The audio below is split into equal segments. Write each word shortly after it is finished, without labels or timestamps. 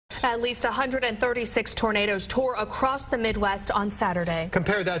At least 136 tornadoes tore across the Midwest on Saturday.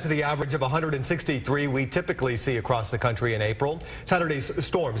 Compare that to the average of 163 we typically see across the country in April. Saturday's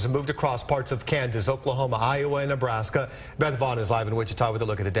storms moved across parts of Kansas, Oklahoma, Iowa, and Nebraska. Beth Vaughn is live in Wichita with a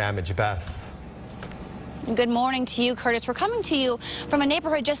look at the damage. Beth. Good morning to you, Curtis. We're coming to you from a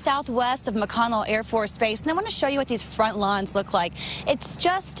neighborhood just southwest of McConnell Air Force Base, and I want to show you what these front lawns look like. It's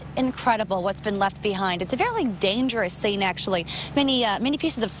just incredible what's been left behind. It's a very dangerous scene, actually. Many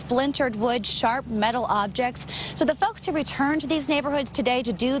pieces of splintered wood, sharp metal objects. So the folks who return to these neighborhoods today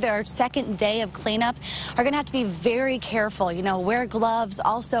to do their second day of cleanup are going to have to be very careful. You know, wear gloves,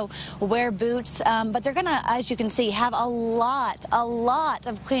 also wear boots, but they're going to, as you can see, have a lot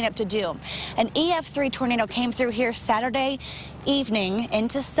of cleanup to do. An EF3 tornado came through here Saturday evening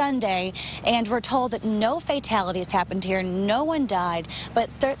into Sunday, and we're told that no fatalities happened here. No one died, but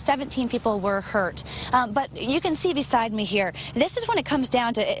 17 people were hurt. But you can see beside me here, this is when it comes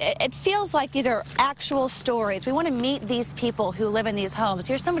down to it feels like these are actual stories. We want to meet these people who live in these homes.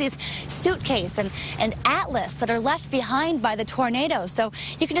 Here's somebody's suitcase and atlas that are left behind by the tornado. So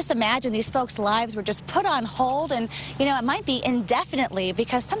you can just imagine these folks' lives were just put on hold, and you know, it might be indefinitely,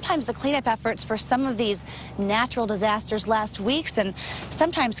 because sometimes the cleanup efforts for some of these natural disasters last weeks, and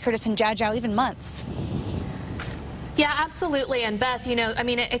sometimes, Curtis and Jajo, even months. Yeah, absolutely. And Beth, you know, I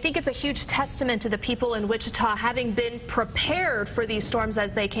mean, I think it's a huge testament to the people in Wichita having been prepared for these storms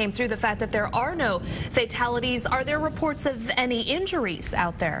as they came through. The fact that there are no fatalities. Are there reports of any injuries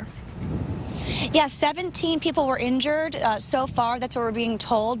out there? Yeah, 17 people were injured so far. That's what we're being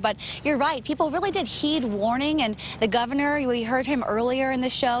told. But you're right. People really did heed warning. And the governor, we heard him earlier in the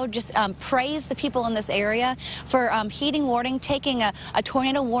show, just praised the people in this area for heeding warning, taking a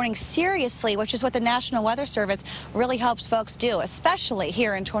tornado warning seriously, which is what the National Weather Service really helps folks do, especially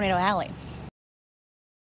here in Tornado Alley.